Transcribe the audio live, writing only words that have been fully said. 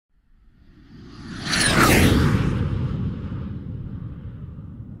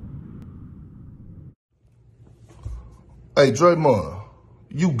Hey, Draymond,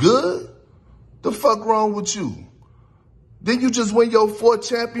 you good? The fuck wrong with you? Didn't you just win your 4th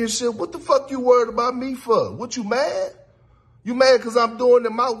championship? What the fuck you worried about me for? What, you mad? You mad because I'm doing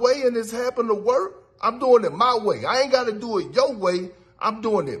it my way and it's happened to work? I'm doing it my way. I ain't got to do it your way. I'm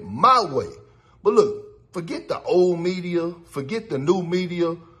doing it my way. But look, forget the old media. Forget the new media.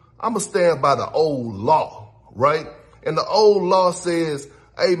 I'm going to stand by the old law, right? And the old law says,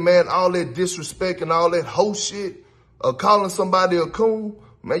 hey, man, all that disrespect and all that hoe shit, calling somebody a coon,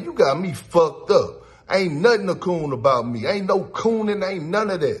 man, you got me fucked up. Ain't nothing a coon about me. Ain't no cooning, ain't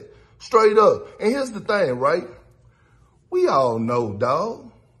none of that. Straight up. And here's the thing, right? We all know,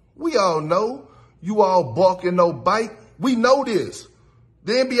 dog. We all know. You all barking no bite. We know this.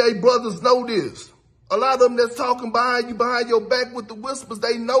 The NBA brothers know this. A lot of them that's talking behind you, behind your back with the whispers,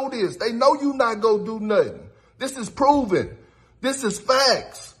 they know this. They know you not gonna do nothing. This is proven. This is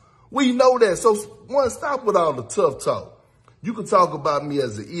facts. We know that. So, one, stop with all the tough talk. You can talk about me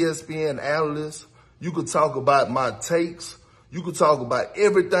as an ESPN analyst. You can talk about my takes. You can talk about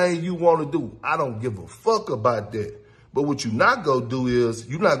everything you want to do. I don't give a fuck about that. But what you not gonna do is,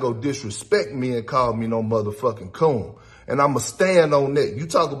 you not gonna disrespect me and call me no motherfucking coon. And I'ma stand on that. You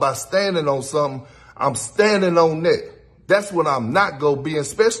talk about standing on something, I'm standing on that. That's what I'm not gonna be,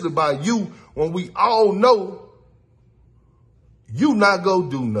 especially by you, when we all know you not gonna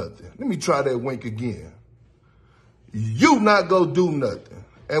do nothing. Let me try that wink again. You not gonna do nothing.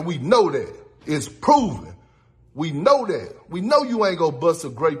 And we know that. It's proven. We know that. We know you ain't gonna bust a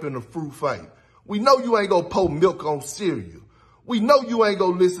grape in a fruit fight. We know you ain't gonna pour milk on cereal. We know you ain't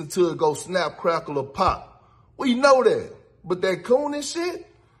gonna listen to it go snap, crackle, or pop. We know that. But that coon and shit,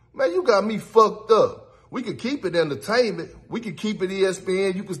 man, you got me fucked up. We could keep it entertainment. We could keep it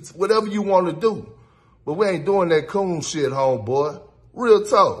ESPN. You could, whatever you want to do. But we ain't doing that coon shit, homeboy. Real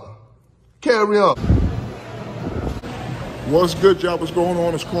talk. Carry on. What's good, y'all? What's going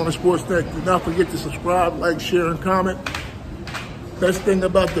on? It's Corner Sports Net. Do not forget to subscribe, like, share, and comment. Best thing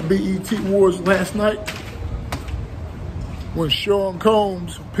about the BET Awards last night, when Sean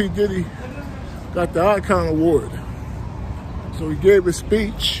Combs, P. Diddy, got the Icon Award. So he gave a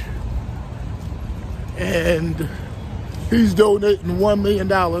speech, and he's donating $1 million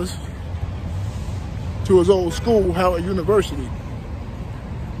to his old school, Howard University.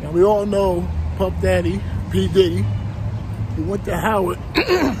 Now, we all know Puff Daddy, P. Diddy, he went to Howard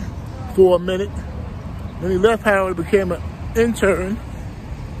for a minute. When he left Howard, he became an intern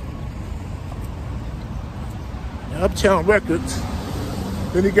at Uptown Records.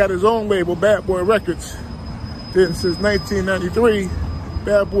 Then he got his own label, Bad Boy Records. Then since 1993,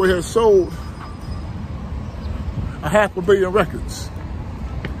 Bad Boy has sold 500 million records.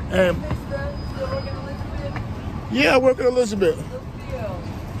 And yeah, I work at Elizabeth.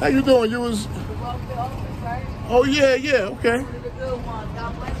 How you doing? You was... Oh, yeah, okay.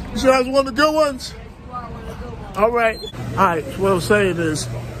 You said I was one of the good ones? All right. All right, what I'm saying is,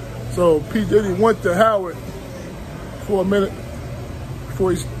 so P. Diddy went to Howard for a minute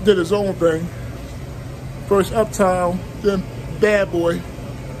before he did his own thing. First Uptown, then Bad Boy.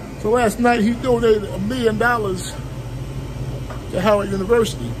 So last night he donated $1 million to Howard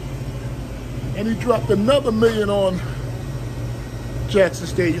University. And he dropped another $1 million on Jackson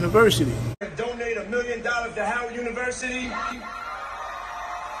State University. Donate $1 million to Howard University.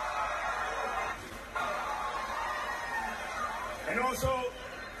 And also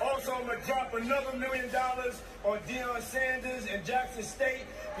I'm gonna drop another $1 million on Deion Sanders and Jackson State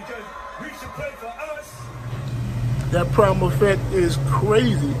because we should play for us. That prime effect is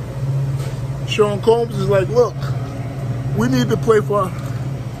crazy. Sean Combs is like, look, we need to play for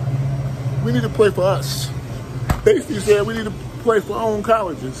us. Basically said we need to play for our own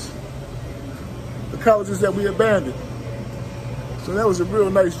colleges. The colleges that we abandoned. So that was a real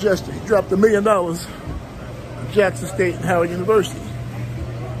nice gesture. He dropped $1 million on Jackson State and Howard University.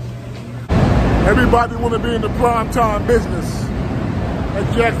 Everybody want to be in the primetime business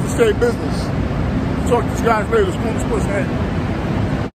at Jackson State business. Talk to these guys later. Sports Net.